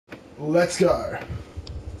Let's go.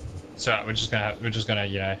 So we're just gonna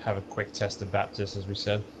you know have a quick test of Baptist as we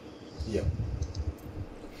said. Yep.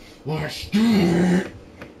 Let's do it.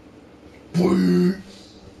 Please.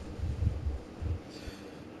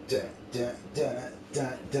 Da, da, da, da,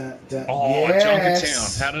 da, da. Oh,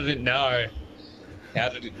 Yes. Junkertown! How did it know? How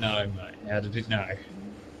did it know, mate? How did it know?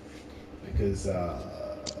 Because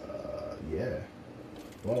yeah.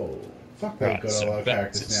 Whoa. Fuck, they've Right, got a so lot of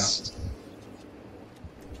characters Baptist.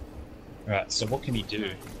 Right, so what can he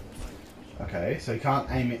do? now. Okay, so he can't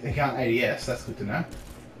aim it. He can't ADS. That's good to know.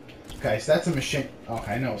 Okay, so that's a machine.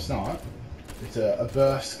 Okay, no, it's not. It's a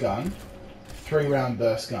burst gun, 3-round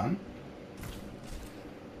burst gun.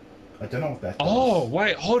 I don't know what that does. Oh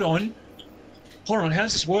wait, hold on. Hold on, how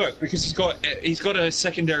does this work? Because he's got a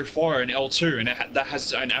secondary fire in L2, and that has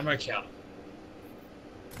its own ammo count.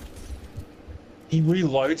 He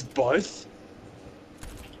reloads both,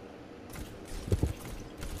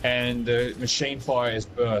 and the machine fire is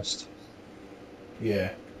burst.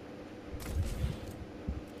 Yeah.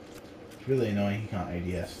 It's really annoying. He can't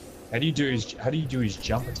ADS. How do you do his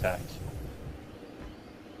jump attack?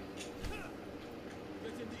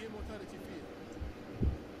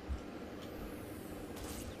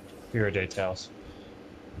 Hero details.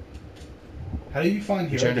 How do you find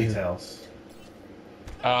hero Journey. details?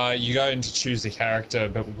 You go in to choose the character,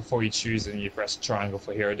 but before you choose them, you press triangle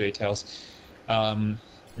for hero details.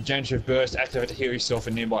 Regenerative burst, activate to heal yourself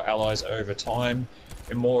and nearby allies over time.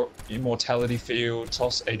 Immortality field,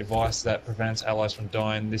 toss a device that prevents allies from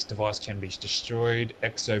dying. This device can be destroyed.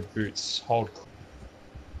 Exo boots, hold.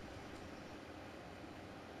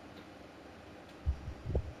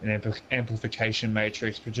 An amplification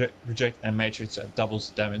matrix, project a matrix that doubles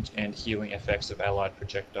damage and healing effects of allied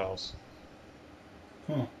projectiles.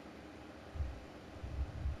 Huh.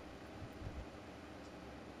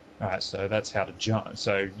 Alright, so that's how to jump.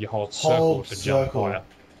 So you hold circle to jump higher.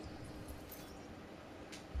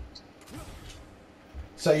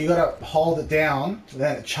 So you gotta hold it down,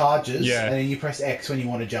 then it charges, Yeah. and then you press X when you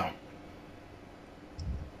want to jump.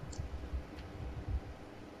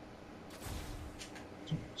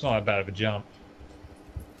 It's not that bad of a jump.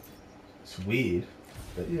 It's weird,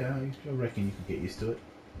 but yeah, I reckon you can get used to it.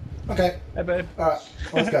 Okay. Hey, babe. Alright,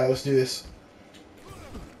 let's go. Let's do this.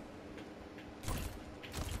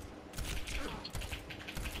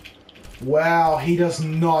 Wow, he does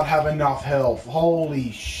not have enough health.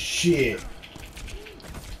 Holy shit.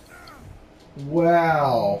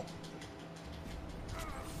 Wow.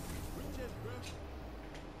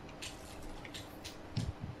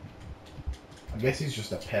 I guess he's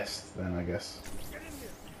just a pest then, I guess.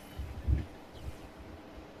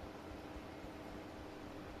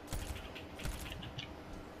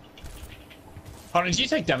 Hold on, did you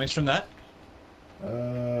take damage from that?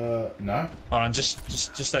 No. Hold on, just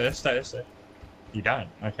stay there, stay there, stay there. You don't?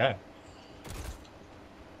 Okay.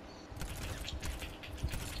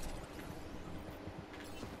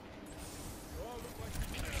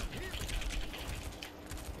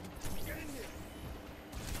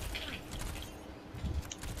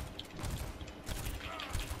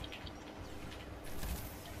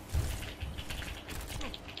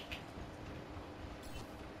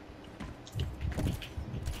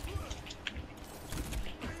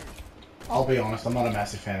 I'll be honest, I'm not a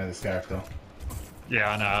massive fan of this character.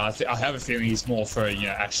 Yeah, I know. I have a feeling he's more for, you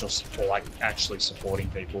know, actual support, like actually supporting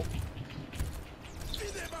people.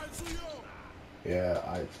 Yeah,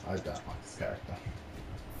 I don't like this character.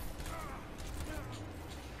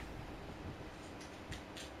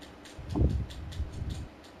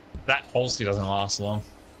 That policy doesn't last long.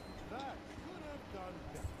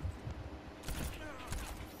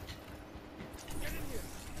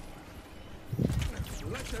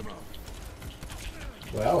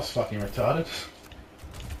 Well, that was fucking retarded.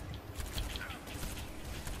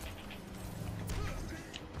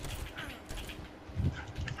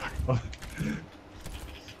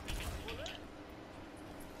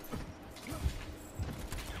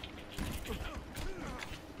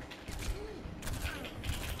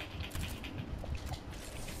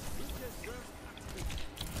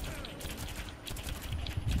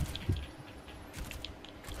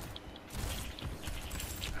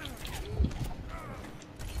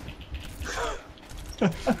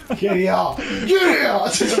 Get out! Get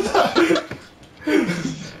out!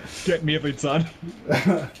 Get me every time.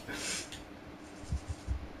 Oh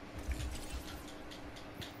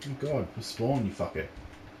god, spawn, you fucker.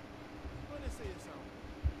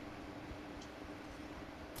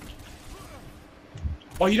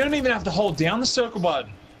 Oh, you don't even have to hold down the circle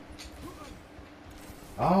button.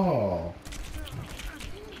 Oh.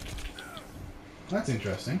 That's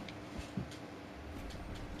interesting.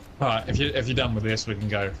 Alright, if you're done with this, we can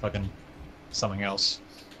go fucking something else.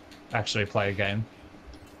 Actually play a game.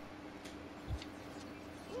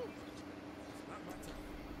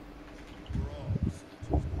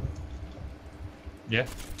 Yeah.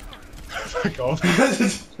 Fuck off.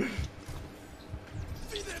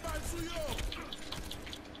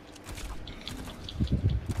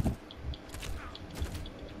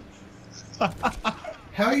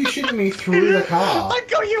 How are you shooting me through the car? I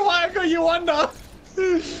got you under.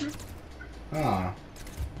 Oh.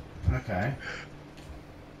 Okay.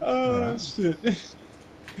 Oh Alright. shit.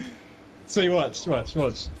 See, watch.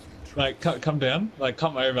 Like, come down. Like,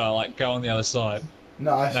 come over. Like, go on the other side.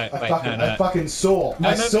 No, I No. fucking saw. No,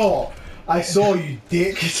 I saw you,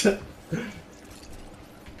 dick.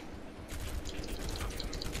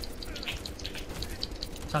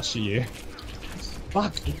 I'll shoot you.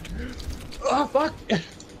 Fuck. Oh, fuck.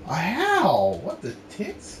 How? What the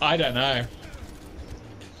tits? I don't know.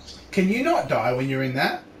 Can you not die when you're in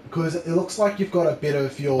that? Because it looks like you've got a bit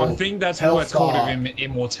of your. I think that's why it's called an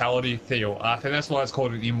immortality field. I think that's why it's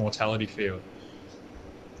called an immortality field.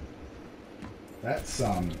 That's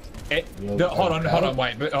hold on,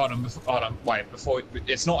 wait, before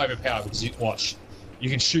it's not overpowered because you watch, you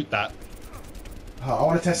can shoot that. Oh, I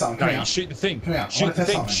want to test something. Come No, here. you shoot the thing. Come here. Shoot the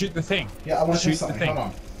thing. Shoot the thing. Yeah, I want to test Shoot the something. thing. Hold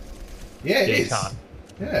on. Yeah, it Yeah, you is. can't.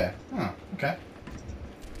 Yeah. Oh, okay.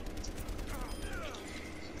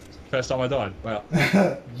 First time I died. Wow.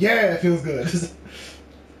 Yeah, it feels good.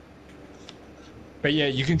 But yeah,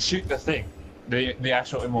 you can shoot the thing, the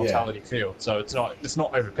actual immortality field. So it's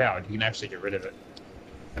not overpowered. You can actually get rid of it.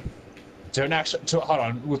 Hold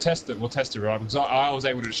on, we'll test it. We'll test it, right? Because I was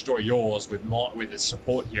able to destroy yours with the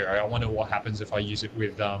support hero. I wonder what happens if I use it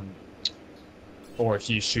with or if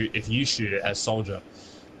you shoot it as soldier.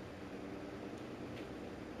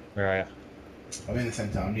 Where are you? I'm in the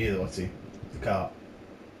center. I'm near the what's-he? The car.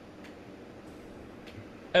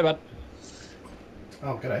 Hey, bud.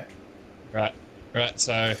 Oh, g'day. Right.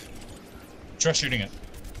 So try shooting it.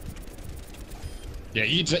 Yeah,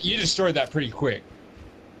 you destroyed that pretty quick.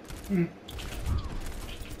 Hmm.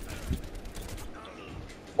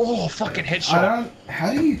 Oh, fucking headshot!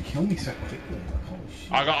 How do you kill me so quickly? Holy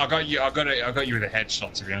shit. I got you with a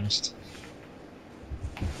headshot, to be honest.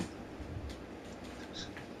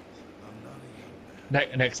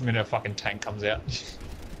 Next minute, a fucking tank comes out.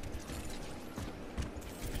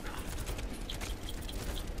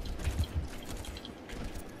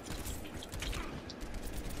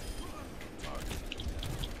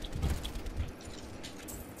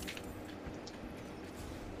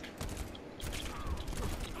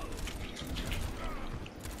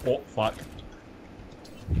 Oh, fuck.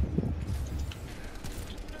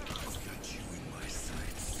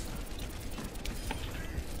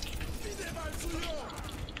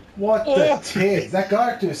 What the tits? That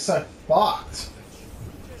character is so fucked.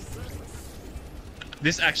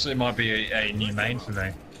 This actually might be a new main for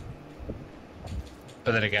me.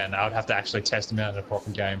 But then again, I would have to actually test him out in a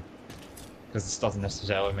proper game. Because this doesn't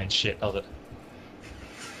necessarily mean shit, does it?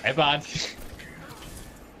 Hey, bud.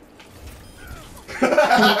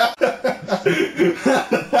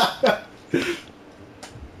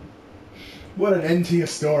 What an end to your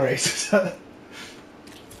story.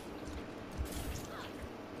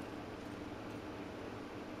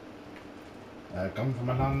 I come from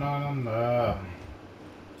a land down under.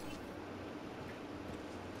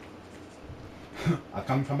 I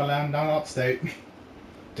come from a land down upstate.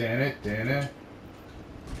 Dinner.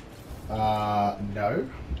 No.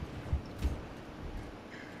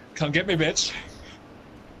 Come get me, bitch.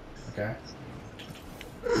 Okay.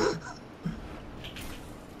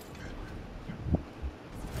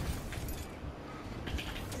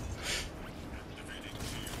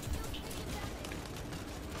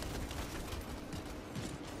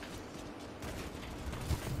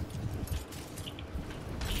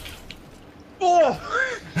 Oh!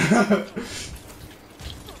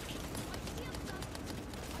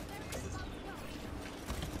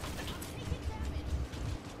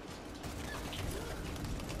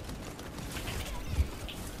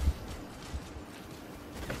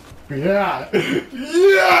 Yeah!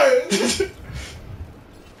 Yeah!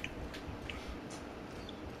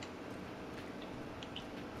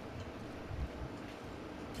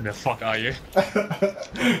 Who the fuck are you?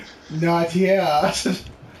 Not here.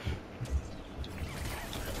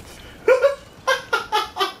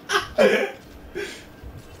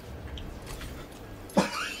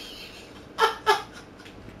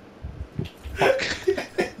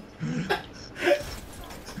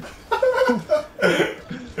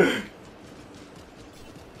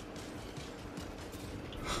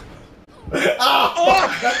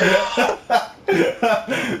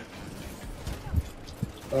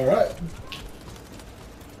 Alright.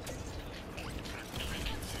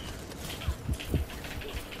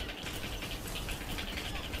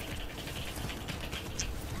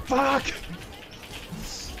 Fuck!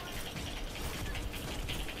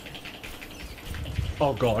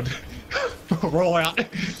 Oh god. Roll out.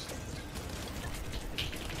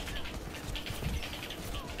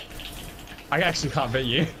 I actually can't beat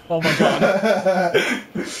you. Oh my god.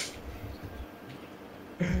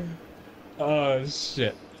 Oh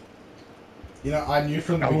shit. You know, I knew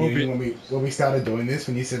from the I will beginning when we started doing this,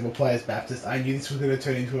 when you said we'll play as Baptist, I knew this was going to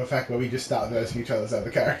turn into a fact where we just start versing each other's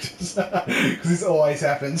other characters. Because this always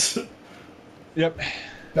happens. Yep.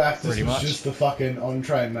 Baptist Pretty was much. just the fucking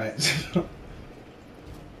on-train mate.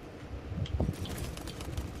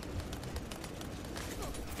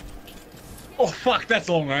 Oh fuck, that's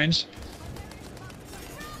long range.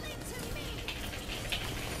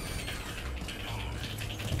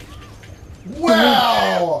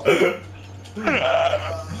 Wow!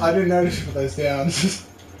 I didn't notice you put those down.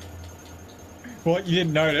 What, you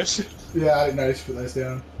didn't notice? Yeah, I didn't notice you put those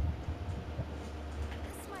down.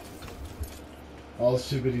 I was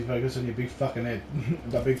too busy focused on your big fucking head.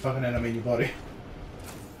 By big fucking head, I mean your body.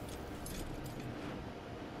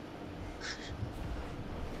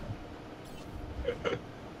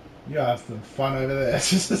 You have some fun over there.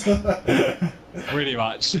 Pretty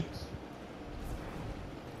much.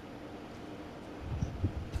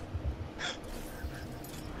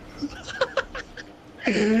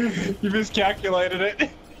 You miscalculated it.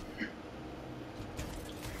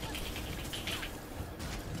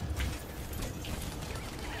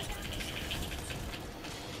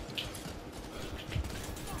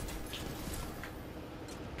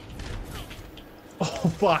 Oh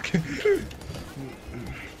fuck.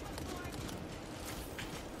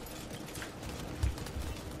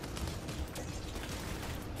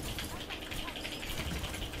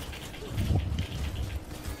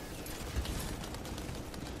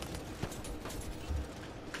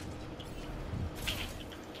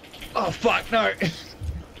 Oh fuck, no!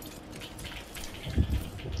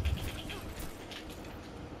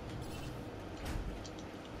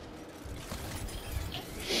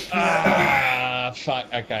 Ah, fuck,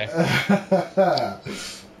 okay.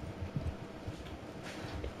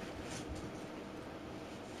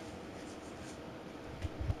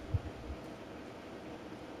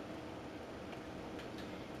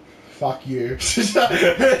 Fuck you.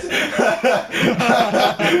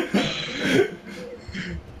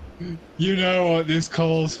 You know what this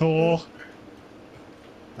calls for.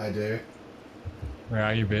 I do. Where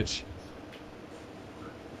are you, bitch?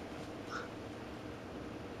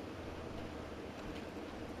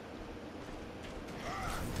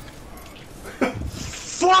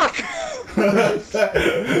 Fuck!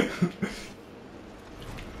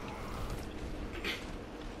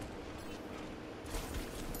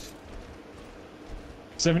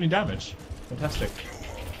 70 damage. Fantastic.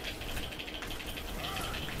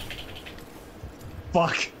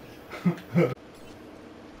 Fuck.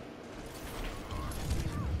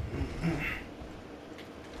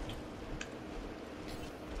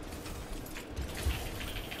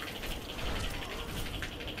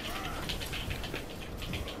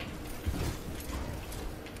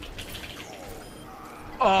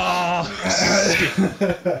 Oh.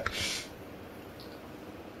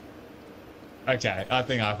 Okay, I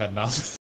think I've had enough.